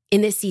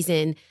 in this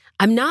season,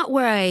 I'm not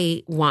where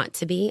I want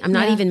to be. I'm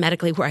not even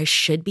medically where I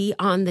should be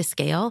on the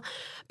scale,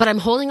 but I'm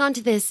holding on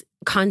to this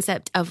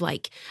concept of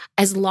like,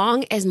 as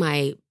long as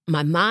my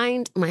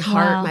mind, my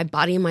heart, my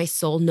body, and my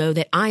soul know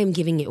that I am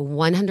giving it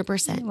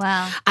 100%.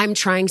 Wow. I'm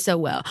trying so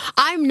well.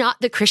 I'm not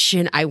the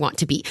Christian I want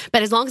to be,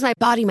 but as long as my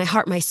body, my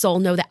heart, my soul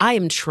know that I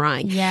am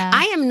trying.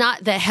 I am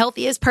not the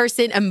healthiest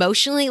person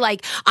emotionally.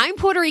 Like, I'm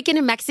Puerto Rican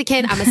and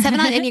Mexican. I'm a 7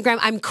 on Enneagram.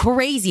 I'm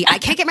crazy. I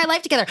can't get my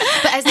life together.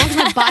 But as long as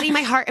my body,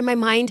 my heart, and my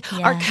mind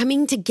are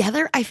coming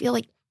together, I feel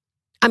like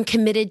I'm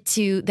committed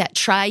to that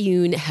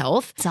triune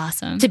health. It's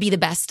awesome. To be the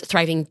best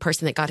thriving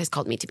person that God has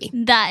called me to be.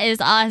 That is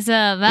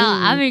awesome. Well,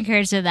 I'm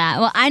encouraged with that.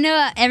 Well, I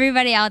know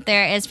everybody out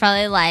there is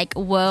probably like,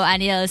 whoa, I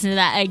need to listen to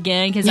that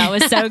again because that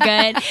was so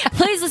good.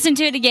 Please listen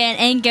to it again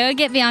and go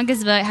get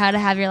Bianca's book, How to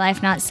Have Your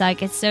Life Not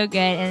Suck. It's so good.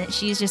 And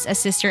she's just a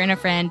sister and a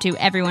friend to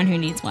everyone who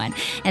needs one.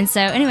 And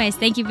so anyways,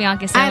 thank you,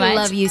 Bianca, so much. I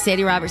love you,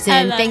 Sadie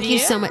Robertson. Thank you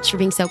so much for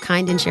being so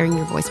kind and sharing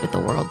your voice with the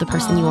world. The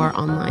person you are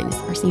online is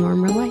the person you are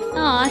in real life.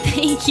 Oh,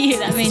 thank you.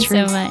 That means so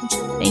much.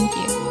 Thank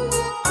you.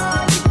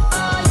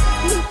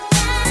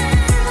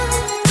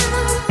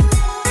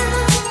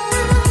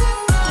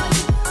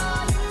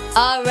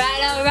 All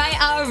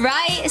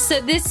right.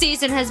 So this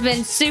season has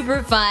been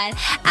super fun.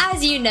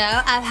 As you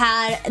know, I've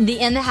had the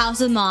In the House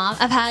with Mom.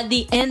 I've had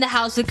the In the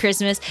House with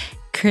Christmas.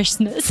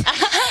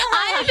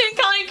 I have been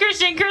calling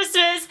Christian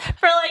Christmas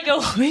for like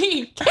a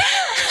week.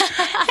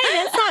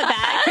 Hey, that's not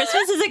bad.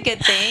 Christmas is a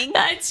good thing.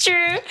 That's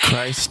true.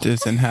 Christ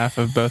is in half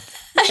of both.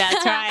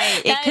 That's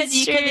right.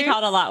 You could be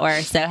called a lot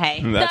worse, so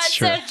hey. That's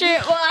true. So true.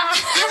 Well, I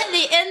had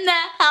the In the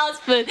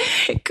House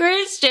with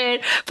Christian,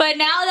 but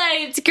now that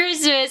it's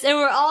Christmas and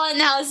we're all in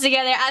the house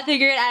together, I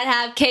figured I'd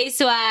have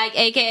K-Swag,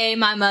 aka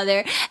my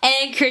mother,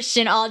 and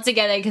Christian all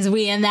together because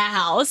we in that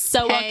house.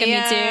 So welcome you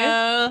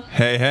two.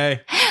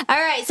 Hey. All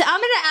right, so I'm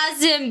going to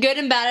ask them good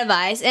and bad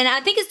advice, and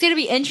I think it's going to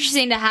be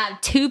interesting to have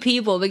two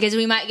people because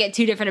we might get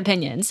two different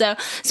opinions. So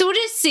we'll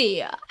just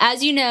see.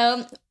 As you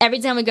know, every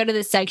time we go to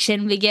this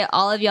section, we get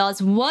all of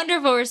y'all's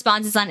wonderful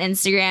responses on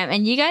Instagram,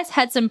 and you guys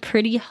had some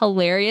pretty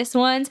hilarious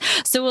ones.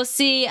 So we'll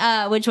see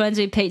which ones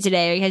we picked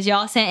today because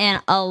y'all sent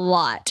in a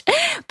lot.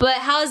 But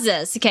how's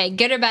this? Okay,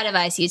 good or bad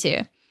advice, you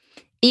two?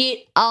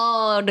 Eat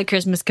all the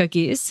Christmas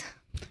cookies.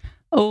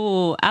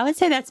 Oh, I would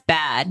say that's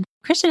bad.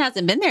 Christian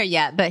hasn't been there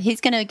yet, but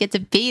he's going to get to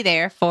be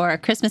there for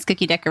Christmas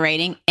cookie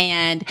decorating.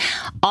 And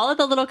all of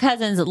the little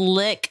cousins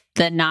lick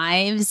the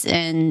knives.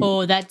 And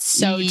oh, that's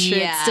so true.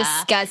 It's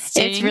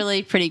disgusting. It's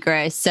really pretty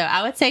gross. So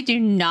I would say do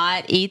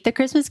not eat the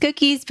Christmas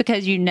cookies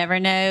because you never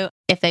know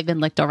if they've been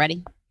licked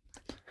already.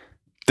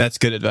 That's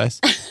good advice.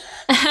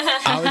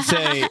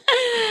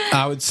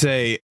 I would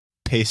say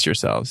pace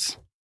yourselves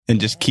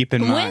and just keep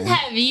in mind. When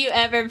have you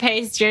ever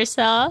paced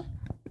yourself?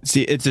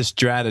 See, it's a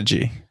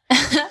strategy.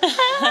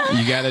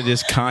 You got to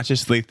just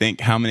consciously think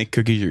how many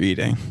cookies you're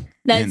eating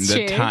and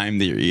the time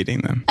that you're eating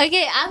them.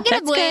 Okay, I'm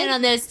going to weigh in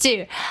on this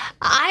too.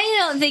 I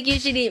don't think you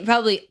should eat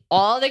probably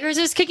all the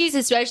Christmas cookies,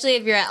 especially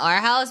if you're at our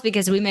house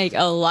because we make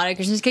a lot of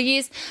Christmas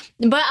cookies.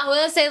 But I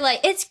will say, like,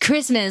 it's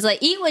Christmas. Like,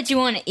 eat what you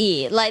want to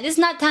eat. Like, it's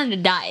not time to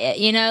diet,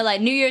 you know?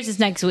 Like, New Year's is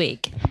next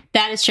week.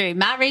 That is true.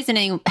 My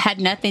reasoning had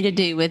nothing to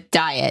do with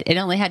diet. It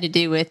only had to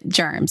do with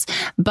germs.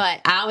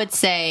 But I would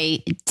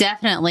say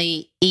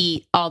definitely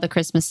eat all the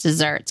Christmas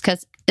desserts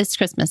because it's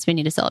Christmas. We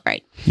need to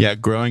celebrate. Yeah,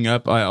 growing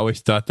up, I always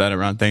thought that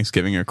around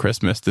Thanksgiving or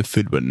Christmas, the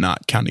food would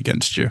not count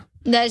against you.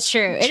 That's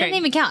true. It doesn't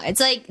even count.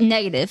 It's like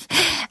negative.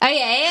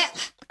 Okay,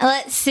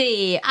 let's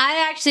see.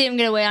 I actually am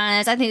going to weigh on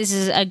this. I think this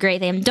is a great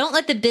thing. Don't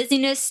let the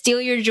busyness steal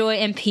your joy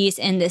and peace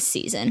in this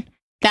season.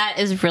 That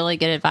is really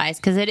good advice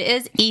because it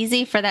is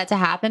easy for that to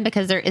happen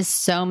because there is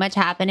so much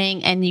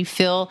happening and you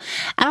feel,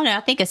 I don't know,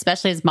 I think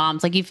especially as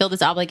moms, like you feel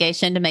this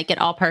obligation to make it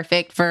all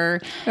perfect for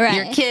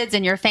your kids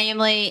and your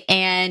family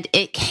and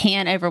it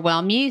can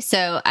overwhelm you.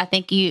 So I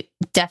think you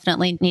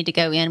definitely need to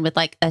go in with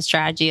like a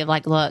strategy of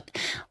like, look,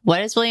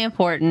 what is really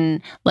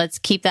important? Let's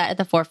keep that at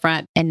the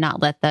forefront and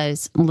not let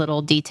those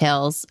little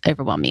details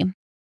overwhelm you.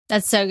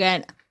 That's so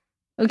good.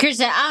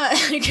 Kirsten's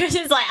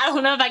like, I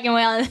don't know if I can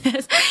wait on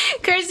this.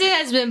 Kirsten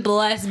has been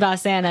blessed by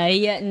Santa.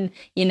 He hadn't,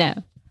 you know, ...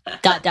 So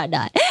I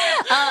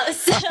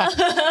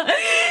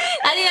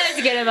think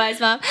that's good advice,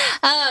 Mom.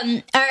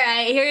 All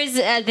right, here's,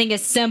 I think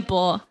it's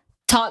simple.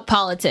 Talk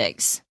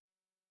politics.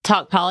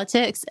 Talk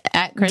politics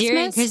at Christmas?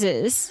 During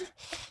Christmas.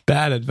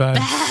 Bad advice.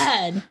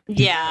 Bad.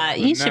 Yeah,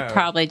 you should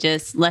probably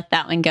just let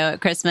that one go at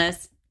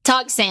Christmas.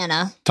 Talk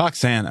Santa. Talk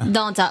Santa.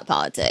 Don't talk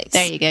politics.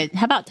 There you go.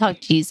 How about talk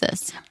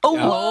Jesus? Oh,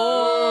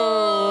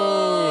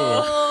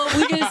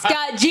 we just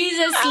got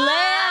Jesus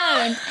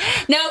slammed.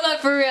 No, but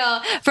for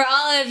real, for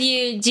all of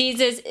you,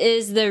 Jesus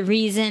is the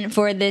reason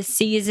for this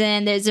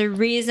season. There's a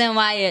reason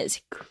why it's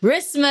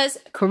Christmas.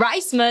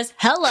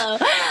 Hello.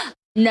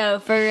 No,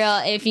 for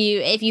real. If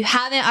you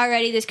haven't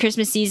already this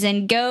Christmas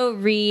season, go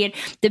read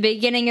the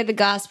beginning of the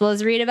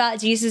Gospels, read about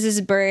Jesus'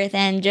 birth,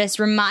 and just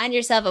remind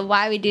yourself of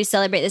why we do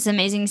celebrate this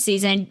amazing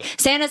season.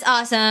 Santa's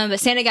awesome,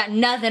 but Santa got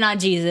nothing on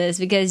Jesus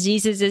because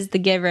Jesus is the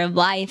giver of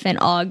life and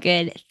all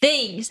good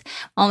things.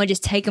 I'm going to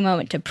just take a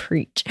moment to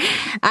preach.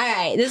 All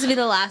right, this will be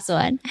the last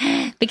one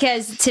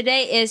because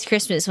today is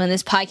Christmas when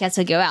this podcast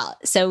will go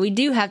out. So we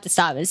do have to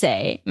stop and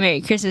say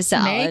Merry Christmas to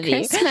all of you.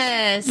 Merry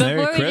Christmas.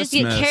 Before we just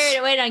get carried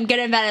away on good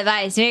and bad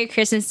advice, Merry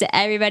Christmas to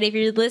everybody. If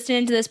you're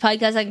listening to this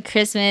podcast on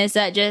Christmas,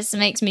 that just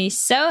makes me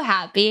so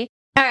happy.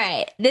 All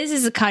right, this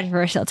is a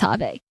controversial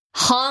topic.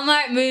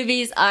 Hallmark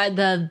movies are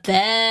the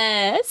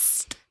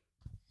best.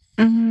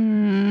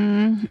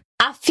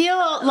 I feel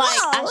like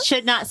I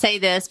should not say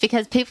this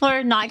because people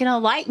are not going to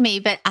like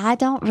me, but I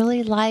don't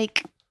really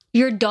like...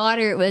 Your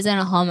daughter was in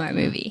a Hallmark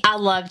movie. I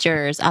loved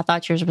yours. I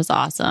thought yours was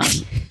awesome.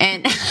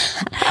 And but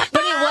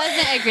it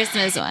wasn't a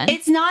Christmas one.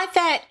 It's not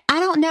that, I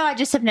don't know. I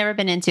just have never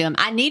been into them.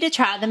 I need to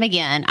try them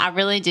again. I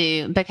really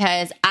do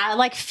because I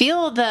like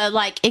feel the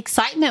like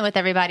excitement with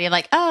everybody.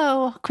 Like,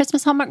 oh,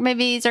 Christmas Hallmark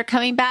movies are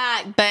coming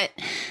back. But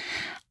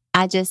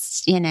I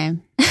just, you know,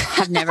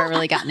 have never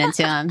really gotten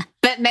into them.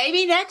 But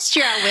maybe next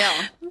year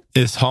I will.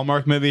 Is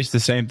Hallmark movies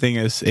the same thing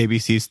as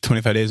ABC's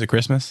 25 Days of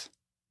Christmas?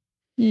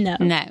 No.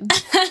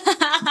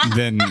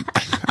 Then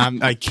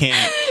I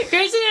can't.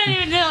 Christian doesn't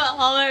even know what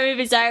Hallmark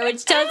movies are,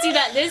 which tells you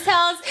that this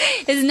house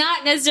is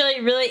not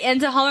necessarily really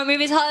into Hallmark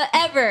movies.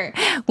 However,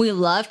 we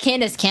love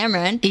Candace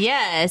Cameron.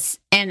 Yes.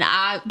 And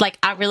I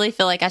really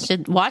feel like I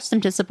should watch them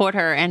to support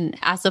her, and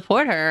I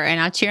support her and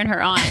I'm cheering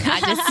her on.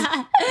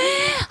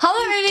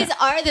 Hallmark movies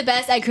are the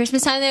best at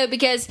Christmas time though,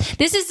 because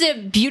this is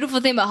the beautiful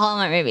thing about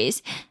Hallmark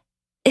movies.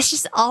 It's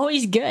just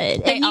always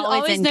good. And you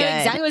always know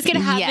exactly what's going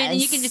to happen. Yes.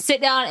 And you can just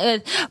sit down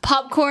with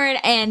popcorn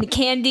and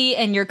candy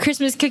and your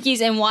Christmas cookies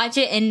and watch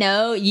it and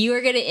know you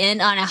are going to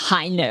end on a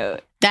high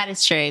note. That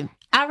is true.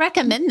 I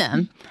recommend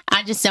them.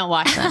 I just don't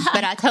watch them,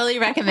 but I totally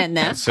recommend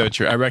them. That's so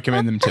true. I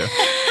recommend them too.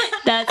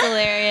 That's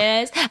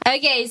hilarious.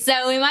 Okay,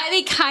 so we might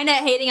be kind of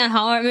hating on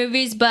Hallmark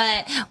movies,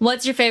 but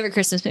what's your favorite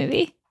Christmas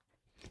movie?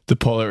 The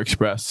Polar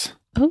Express.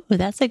 Oh,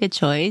 that's a good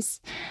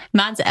choice.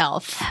 Mine's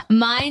Elf.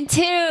 Mine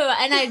too.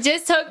 And I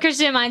just told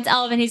Christian mine's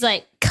Elf, and he's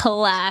like,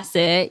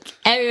 classic.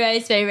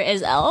 Everybody's favorite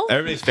is Elf.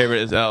 Everybody's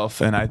favorite is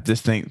Elf, and I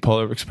just think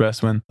Polar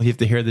Express when you have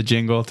to hear the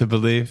jingle to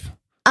believe.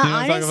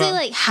 I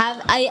honestly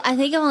I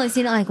think I've only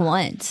seen it like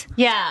once.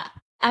 Yeah.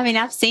 I mean,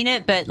 I've seen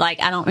it, but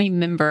like I don't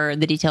remember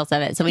the details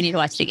of it, so we need to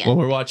watch it again. Well,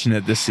 we're watching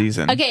it this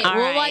season. Okay,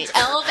 we'll watch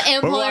Elf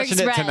and Polar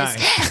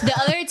Express. The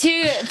other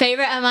two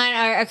favorite of mine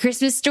are A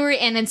Christmas Story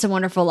and It's a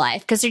Wonderful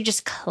Life because they're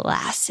just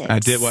classics. I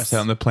did watch that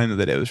on the plane the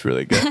other day. It was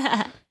really good.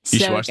 You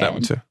should watch that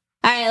one too.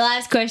 All right,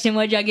 last question.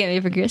 What'd y'all get me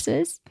for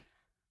Christmas?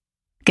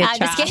 Good try.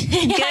 Just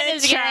kidding.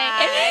 Good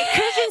try.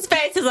 Christian's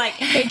face is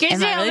like,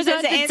 am I really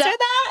supposed to answer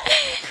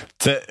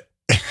that?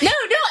 No,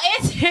 don't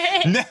answer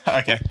it. No,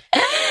 okay.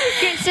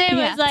 Kristen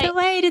was like, so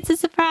wait, it's a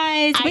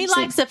surprise. We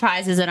like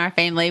surprises in our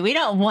family. We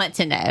don't want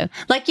to know.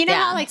 Like, you know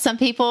how like some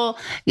people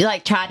you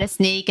like try to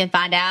sneak and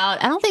find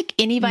out? I don't think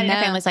anybody in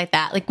our family's like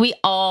that. Like, we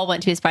all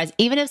want to be a surprise.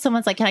 Even if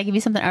someone's like, can I give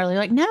you something early?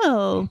 Like,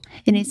 no,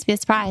 it needs to be a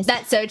surprise.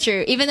 That's so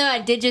true. Even though I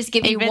did just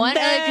give you one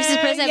early Christmas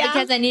present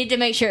because I needed to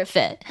make sure it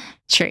fit.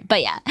 True.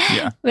 But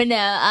but no,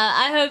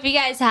 I hope you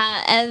guys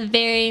have a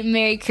very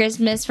Merry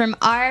Christmas from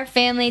our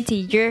family to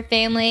your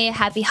family.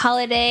 Happy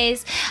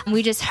holidays.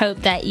 We just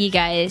hope that you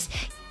guys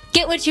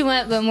get what you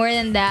want, but more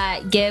than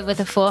that, give with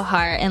a full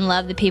heart and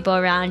love the people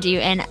around you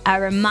and are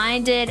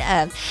reminded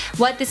of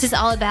what this is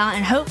all about.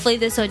 And hopefully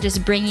this will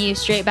just bring you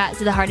straight back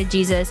to the heart of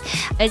Jesus.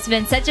 It's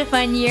been such a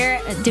fun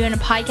year doing a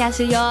podcast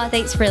with y'all.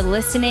 Thanks for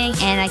listening.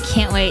 And I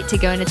can't wait to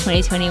go into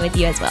 2020 with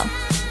you as well.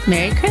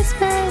 Merry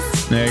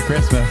Christmas. Merry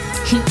Christmas.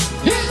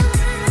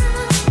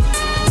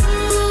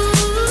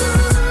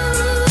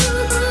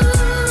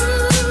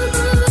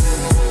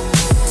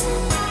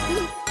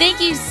 Thank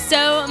you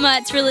so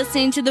much for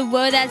listening to the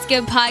Whoa, That's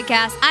Good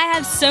podcast. I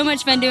have so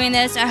much fun doing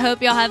this. I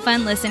hope y'all have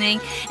fun listening.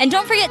 And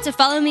don't forget to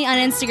follow me on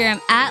Instagram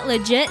at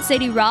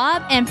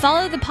LegitSadieRob and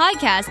follow the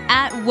podcast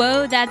at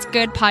Whoa, That's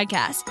Good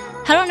podcast.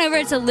 Head on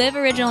over to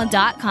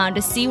liveoriginal.com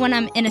to see when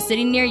I'm in a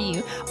city near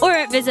you,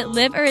 or visit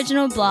Live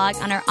Original blog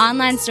on our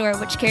online store,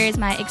 which carries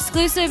my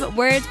exclusive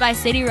Words by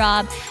Sadie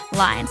Rob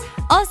line.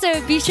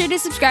 Also, be sure to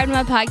subscribe to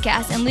my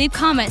podcast and leave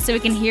comments so we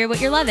can hear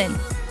what you're loving.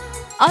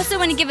 Also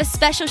want to give a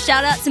special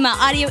shout out to my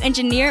audio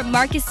engineer,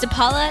 Marcus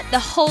DePaula, the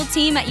whole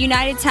team at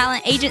United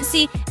Talent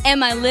Agency, and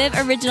my Live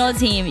Original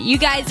team. You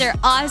guys are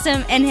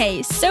awesome, and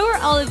hey, so are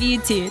all of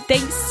you too.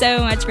 Thanks so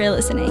much for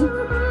listening.